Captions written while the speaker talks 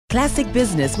Classic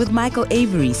Business with Michael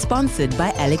Avery, sponsored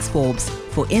by Alex Forbes,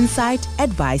 for insight,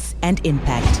 advice, and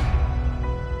impact.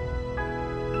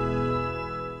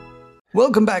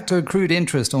 Welcome back to Accrued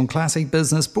Interest on Classic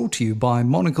Business, brought to you by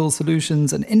Monocle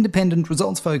Solutions, an independent,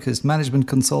 results-focused management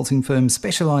consulting firm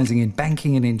specializing in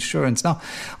banking and insurance. Now,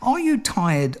 are you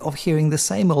tired of hearing the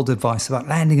same old advice about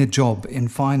landing a job in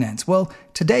finance? Well,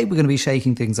 today we're going to be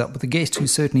shaking things up with a guest who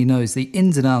certainly knows the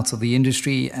ins and outs of the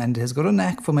industry and has got a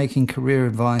knack for making career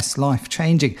advice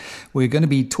life-changing. We're going to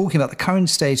be talking about the current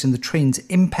state and the trends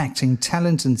impacting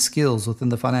talent and skills within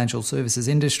the financial services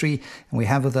industry. And we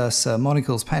have with us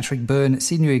Monocle's Patrick Byrne,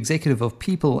 Senior Executive of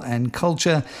People and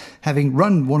Culture. Having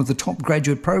run one of the top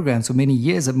graduate programs for many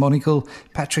years at Monocle,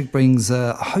 Patrick brings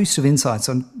a host of insights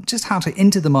on just how to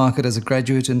enter the market as a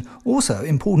graduate and also,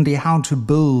 importantly, how to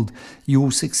build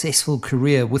your successful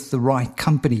career with the right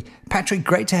company. Patrick,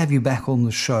 great to have you back on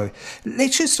the show.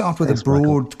 Let's just start with a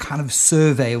broad kind of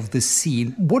survey of the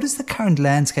scene. What does the current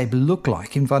landscape look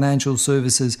like in financial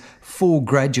services for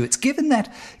graduates, given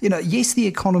that, yes, the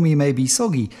economy may be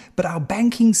soggy, but our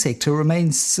banking sector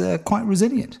remains quite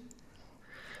resilient?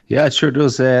 Yeah, it sure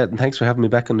does. Thanks for having me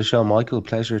back on the show, Michael.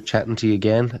 Pleasure chatting to you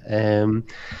again.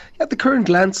 The current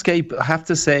landscape, I have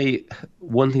to say,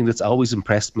 one thing that's always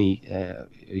impressed me,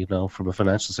 from a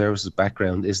financial services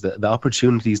background, is the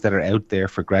opportunities that are out there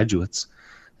for graduates.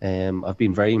 I've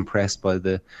been very impressed by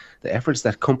the efforts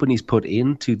that companies put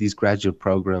into these graduate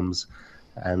programs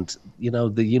and,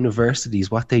 the universities,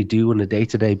 what they do on a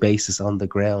day-to-day basis on the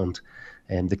ground.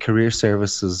 And the career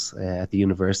services at the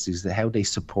universities, how they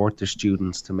support their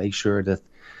students to make sure that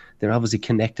they're obviously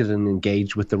connected and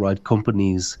engaged with the right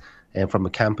companies from a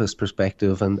campus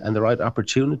perspective and the right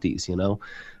opportunities,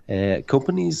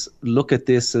 Companies look at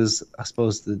this as, I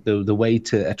suppose, the way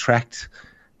to attract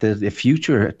the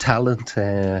future talent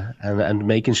and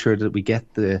making sure that we get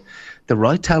the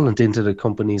right talent into the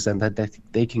companies and that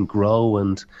they can grow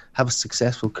and have a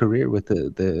successful career with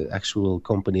the actual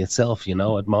company itself.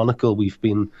 At Monocle, we've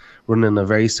been running a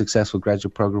very successful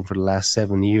graduate program for the last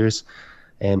 7 years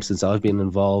since I've been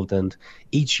involved. And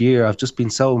each year I've just been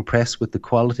so impressed with the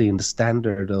quality and the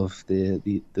standard of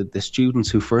the students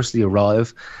who firstly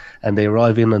arrive, and they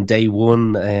arrive in on day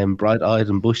one, bright-eyed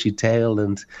and bushy-tailed,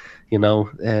 and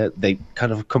they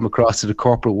kind of come across to the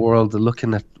corporate world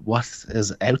looking at what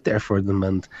is out there for them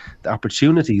and the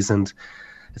opportunities. And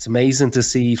it's amazing to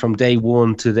see from day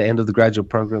one to the end of the graduate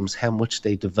programs how much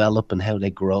they develop and how they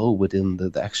grow within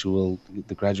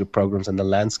the graduate programs and the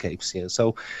landscapes.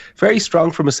 So very strong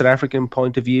from a South African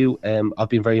point of view. I've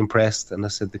been very impressed, and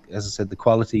as I said, the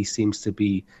quality seems to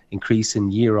be increasing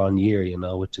year on year,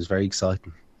 which is very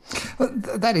exciting. Well,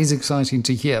 that is exciting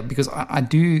to hear, because I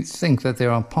do think that there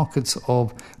are pockets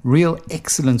of real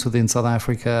excellence within South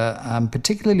Africa,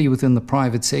 particularly within the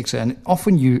private sector. And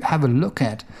often you have a look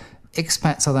at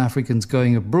expat South Africans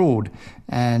going abroad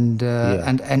and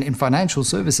in financial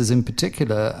services in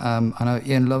particular. I know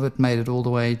Ian Lovett made it all the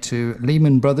way to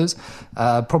Lehman Brothers,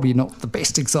 probably not the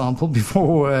best example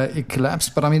before it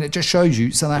collapsed, but I mean, it just shows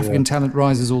you South African talent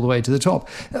rises all the way to the top.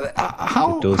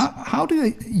 How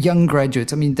do young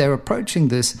graduates, they're approaching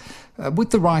this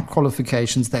with the right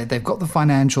qualifications, they've got the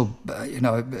financial,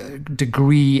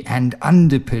 degree and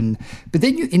underpin, but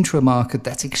then you enter a market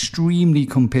that's extremely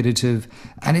competitive,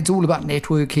 and it's all about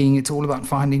networking, it's all about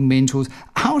finding mentors.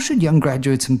 How should young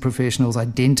graduates and professionals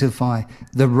identify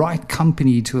the right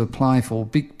company to apply for?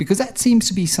 Because that seems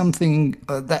to be something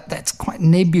that's quite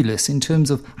nebulous in terms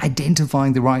of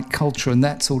identifying the right culture and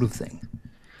that sort of thing.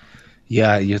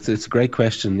 Yeah, it's a great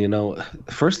question.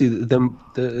 Firstly,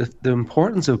 the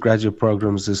importance of graduate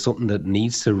programs is something that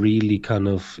needs to really kind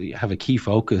of have a key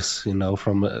focus,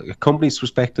 from a company's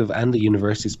perspective and the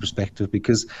university's perspective,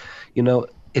 because,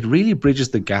 it really bridges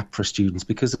the gap for students,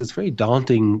 because it's very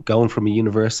daunting going from a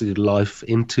university life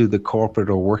into the corporate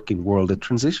or working world. The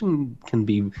transition can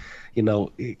be,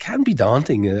 it can be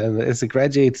daunting. As a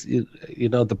graduate,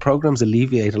 the programs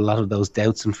alleviate a lot of those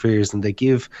doubts and fears, and they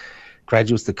give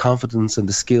graduates the confidence and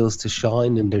the skills to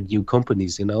shine in their new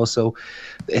companies, So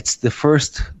it's the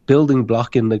first building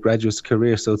block in the graduate's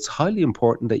career. So it's highly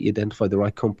important that you identify the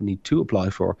right company to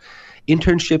apply for.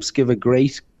 Internships give a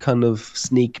great kind of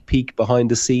sneak peek behind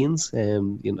the scenes.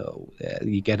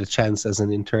 You get a chance as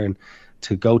an intern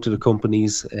to go to the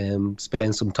companies,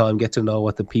 spend some time, get to know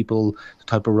what the people, the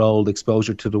type of role, the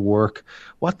exposure to the work,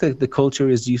 what the culture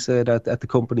is, you said, at the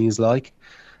company is like.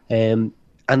 And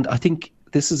I think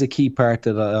this is a key part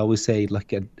that I always say,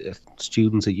 like at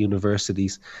students at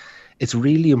universities. It's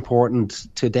really important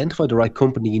to identify the right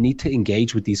company. You need to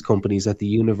engage with these companies at the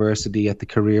university, at the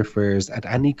career fairs, at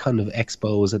any kind of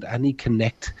expos, at any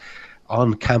connect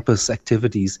on-campus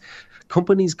activities.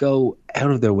 Companies go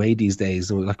out of their way these days.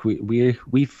 Like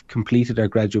we've completed our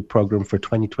graduate program for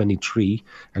 2023.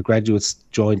 Our graduates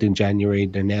joined in January.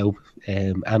 They're now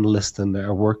analysts and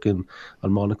are working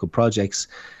on Monocle projects.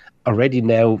 Already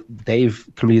now they've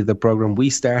completed the program. We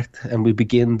start and we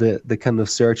begin the kind of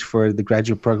search for the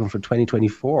graduate program for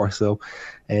 2024. So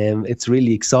it's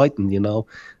really exciting, you know.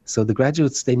 So the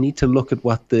graduates, they need to look at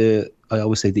what I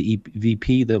always say the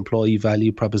EVP, the employee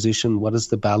value proposition. What is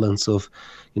the balance of,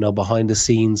 you know, behind the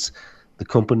scenes, the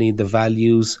company, the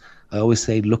values. I always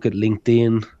say, look at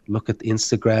LinkedIn, look at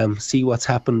Instagram, see what's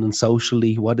happening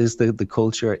socially. What is the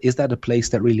culture? Is that a place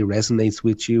that really resonates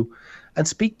with you? And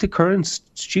speak to current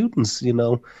students, you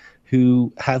know,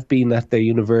 who have been at their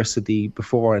university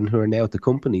before and who are now at the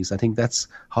companies. I think that's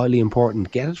highly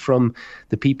important. Get it from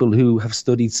the people who have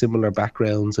studied similar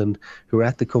backgrounds and who are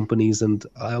at the companies. And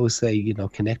I always say, you know,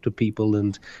 connect with people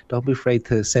and don't be afraid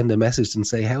to send a message and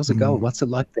say, how's it going? What's it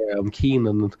like there? I'm keen,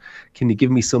 and can you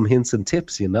give me some hints and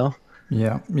tips, you know?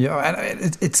 Yeah.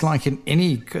 And it's like in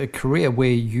any career where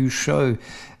you show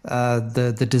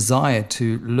the desire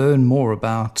to learn more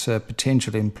about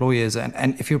potential employers,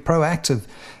 and if you're proactive,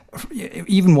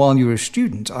 even while you're a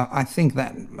student, I think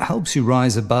that helps you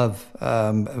rise above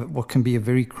what can be a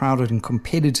very crowded and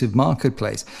competitive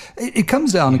marketplace. It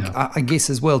comes down, I guess,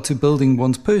 as well, to building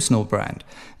one's personal brand.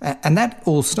 And that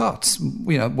all starts,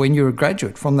 you know, when you're a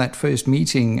graduate, from that first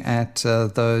meeting at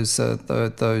those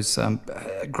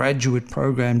graduate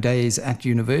program days at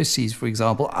universities, for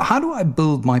example. How do I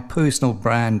build my personal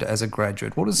brand as a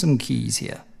graduate? What are some keys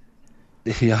here?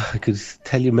 Yeah, I could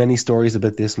tell you many stories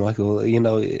about this, Michael. You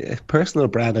know, personal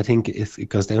brand, I think it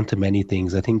goes down to many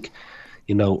things. I think,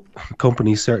 you know,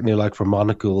 companies certainly, like for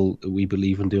Monocle, we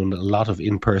believe in doing a lot of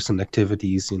in-person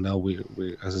activities. You know, we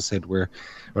as I said, we're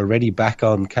already back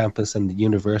on campus and the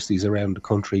universities around the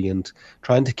country and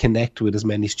trying to connect with as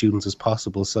many students as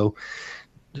possible. So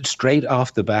straight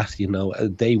off the bat, you know,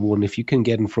 day one, if you can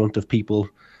get in front of people,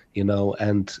 you know,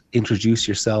 and introduce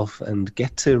yourself and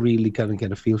get to really kind of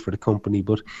get a feel for the company.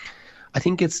 But I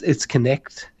think it's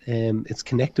connecting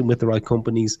with the right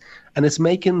companies, and it's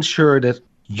making sure that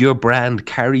your brand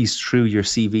carries through your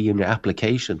CV and your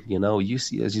application. You know, you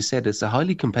see, as you said, it's a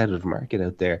highly competitive market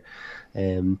out there.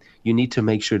 You need to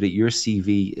make sure that your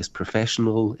CV is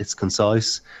professional, it's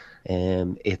concise.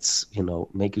 It's, you know,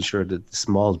 making sure that the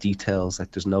small details,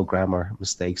 like there's no grammar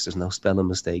mistakes, there's no spelling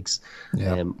mistakes.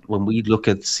 When we look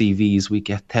at CVs, we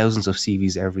get thousands of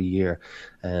CVs every year,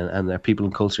 and our people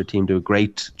and culture team do a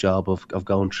great job of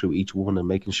going through each one and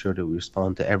making sure that we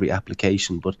respond to every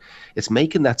application. But it's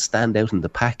making that stand out in the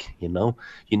pack. You know,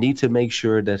 you need to make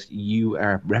sure that you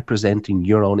are representing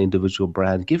your own individual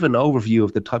brand. Give an overview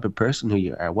of the type of person who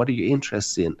you are. What are your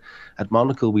interests in? At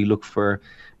Monocle, we look for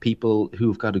people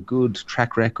who've got a good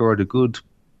track record, a good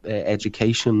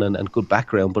education and good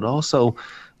background, but also,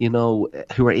 you know,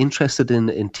 who are interested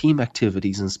in team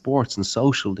activities and sports and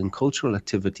social and cultural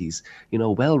activities, you know,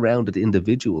 well-rounded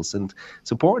individuals. And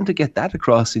it's important to get that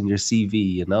across in your CV,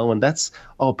 you know, and that's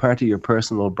all part of your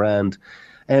personal brand.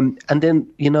 And then,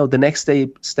 you know, the next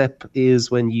step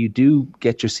is when you do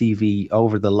get your CV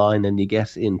over the line and you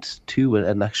get into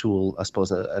an actual, I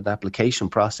suppose, an application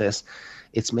process.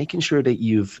 It's making sure that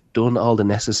you've done all the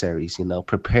necessaries, you know,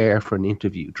 prepare for an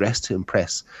interview, dress to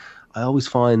impress. I always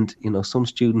find, you know, some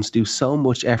students do so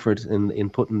much effort in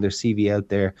putting their CV out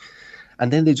there,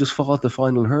 and then they just fall at the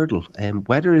final hurdle. And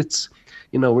whether it's,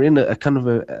 you know, we're in a kind of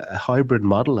a hybrid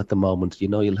model at the moment. You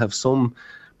know, you'll have some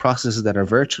processes that are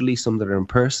virtually, some that are in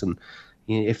person.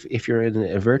 If you're in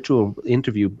a virtual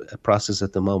interview process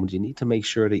at the moment, you need to make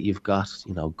sure that you've got,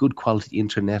 you know, good quality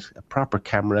internet, a proper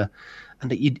camera, and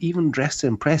that you even dress to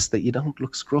impress, that you don't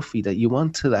look scruffy, that you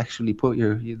want to actually put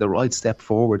the right step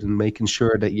forward and making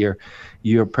sure that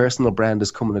your personal brand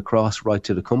is coming across right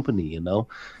to the company, you know.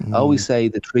 I always say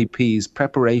the 3 Ps: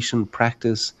 preparation,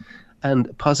 practice,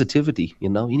 and positivity. You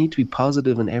know, you need to be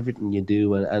positive in everything you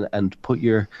do and put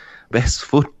your best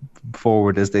foot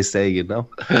forward, as they say, you know.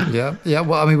 Yeah.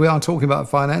 Well, I mean, we are talking about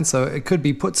finance, so it could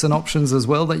be puts and options as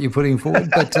well that you're putting forward.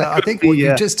 But I think what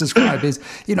you just described is,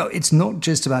 you know, it's not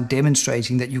just about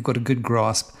demonstrating that you've got a good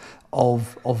grasp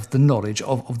of the knowledge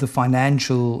of the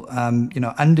financial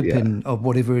underpin of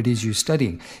whatever it is you're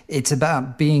studying. It's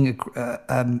about being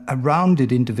a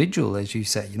rounded individual, as you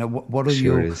say. You know, what are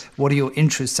your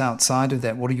interests outside of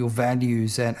that? What are your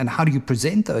values, and how do you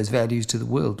present those values to the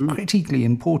world? Critically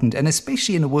important, and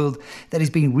especially in a world that is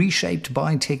being reshaped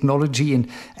by technology and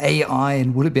AI,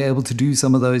 and will it be able to do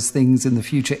some of those things in the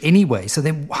future anyway? So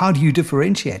then how do you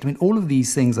differentiate? I mean, all of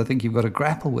these things I think you've got to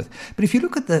grapple with. But if you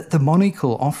look at the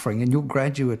Monocle offering in your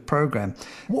graduate program,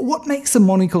 what makes the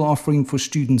Monocle offering for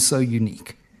students so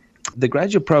unique? The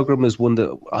graduate program is one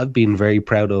that I've been very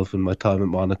proud of in my time at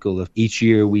Monocle. Each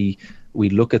year we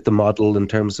look at the model in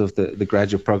terms of the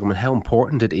graduate program and how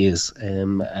important it is.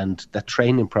 And that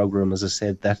training program, as I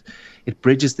said, that it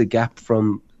bridges the gap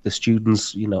from the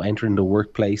students, entering the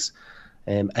workplace.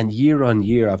 And year on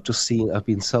year, I've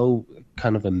been so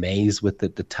kind of amazed with the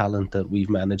talent that we've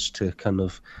managed to kind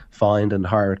of find and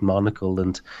hire at Monocle.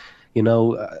 And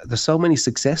there's so many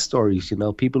success stories,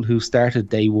 people who started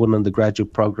day one on the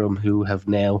graduate program who have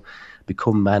now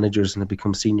become managers and have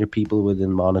become senior people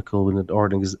within Monocle, within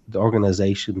the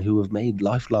organization, who have made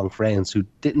lifelong friends, who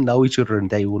didn't know each other in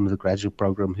day one of the graduate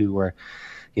program, who were,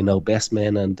 best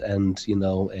men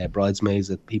and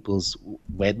bridesmaids at people's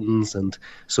weddings. And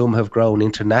some have grown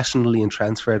internationally and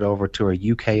transferred over to our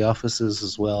UK offices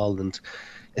as well. And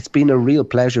it's been a real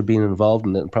pleasure being involved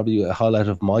in it, and probably a highlight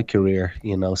of my career,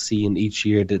 seeing each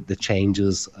year the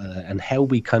changes and how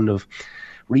we kind of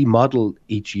remodel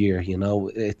each year.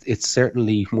 It's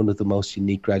certainly one of the most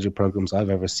unique graduate programs I've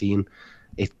ever seen.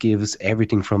 It gives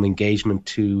everything from engagement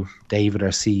to David, our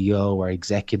CEO, our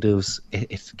executives.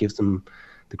 It gives the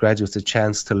graduates a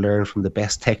chance to learn from the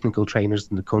best technical trainers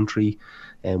in the country.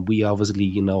 And we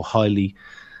obviously, highly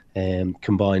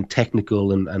combine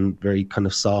technical and very kind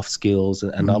of soft skills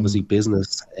and obviously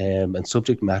business and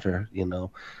subject matter,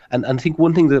 And I think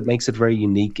one thing that makes it very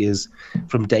unique is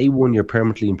from day one, you're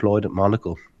permanently employed at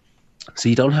Monocle. So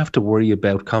you don't have to worry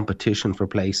about competition for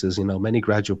places. Many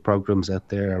graduate programs out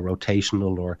there are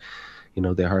rotational, or,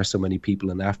 they hire so many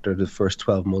people, and after the first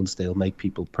 12 months, they'll make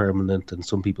people permanent and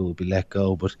some people will be let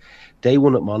go. But day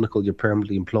one at Monocle, you're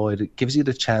permanently employed. It gives you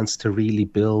the chance to really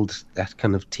build that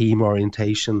kind of team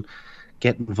orientation,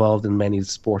 get involved in many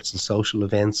sports and social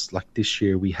events. Like this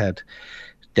year, we had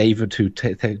David, who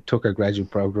took our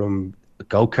graduate program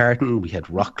go-karting. We had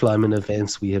rock climbing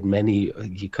events. We had many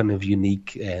kind of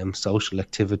unique social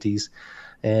activities.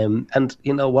 And,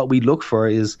 what we look for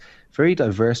is very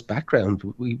diverse background.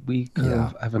 We kind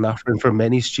of have an offering for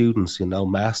many students,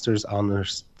 master's,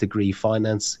 honours degree,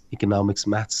 finance, economics,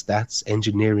 maths, stats,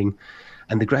 engineering.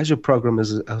 And the graduate program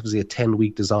is obviously a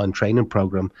 10-week design training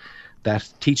program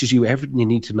that teaches you everything you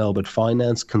need to know about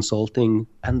finance, consulting,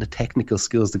 and the technical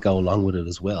skills that go along with it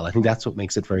as well. I think that's what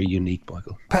makes it very unique,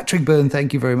 Michael. Patrick Byrne,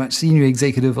 thank you very much, Senior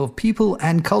Executive of People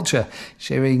and Culture,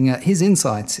 sharing his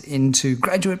insights into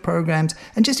graduate programs.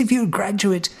 And just if you're a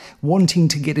graduate wanting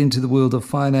to get into the world of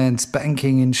finance,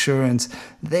 banking, insurance,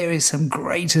 there is some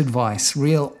great advice,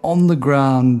 real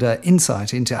on-the-ground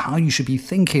insight into how you should be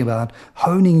thinking about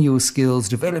honing your skills,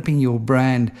 developing your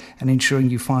brand, and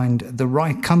ensuring you find the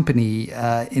right company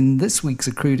in this week's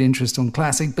Accrued Interest on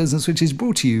Classic Business, which is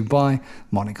brought to you by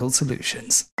Monocle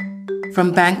Solutions.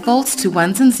 From bank vaults to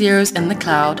ones and zeros in the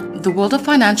cloud, the world of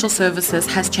financial services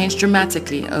has changed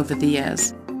dramatically over the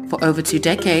years. For over 2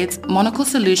 decades, Monocle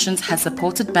Solutions has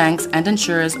supported banks and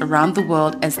insurers around the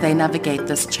world as they navigate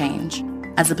this change.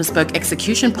 As a bespoke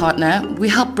execution partner, we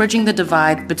help bridging the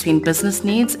divide between business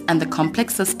needs and the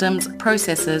complex systems,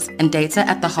 processes, and data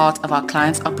at the heart of our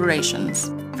clients' operations.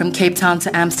 From Cape Town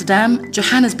to Amsterdam,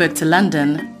 Johannesburg to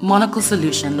London, Monocle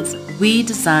Solutions. We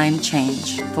design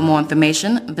change. For more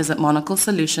information, visit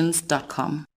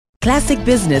monoclesolutions.com. Classic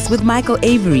Business with Michael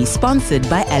Avery, sponsored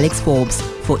by Alex Forbes,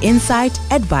 for insight,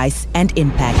 advice, and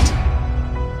impact.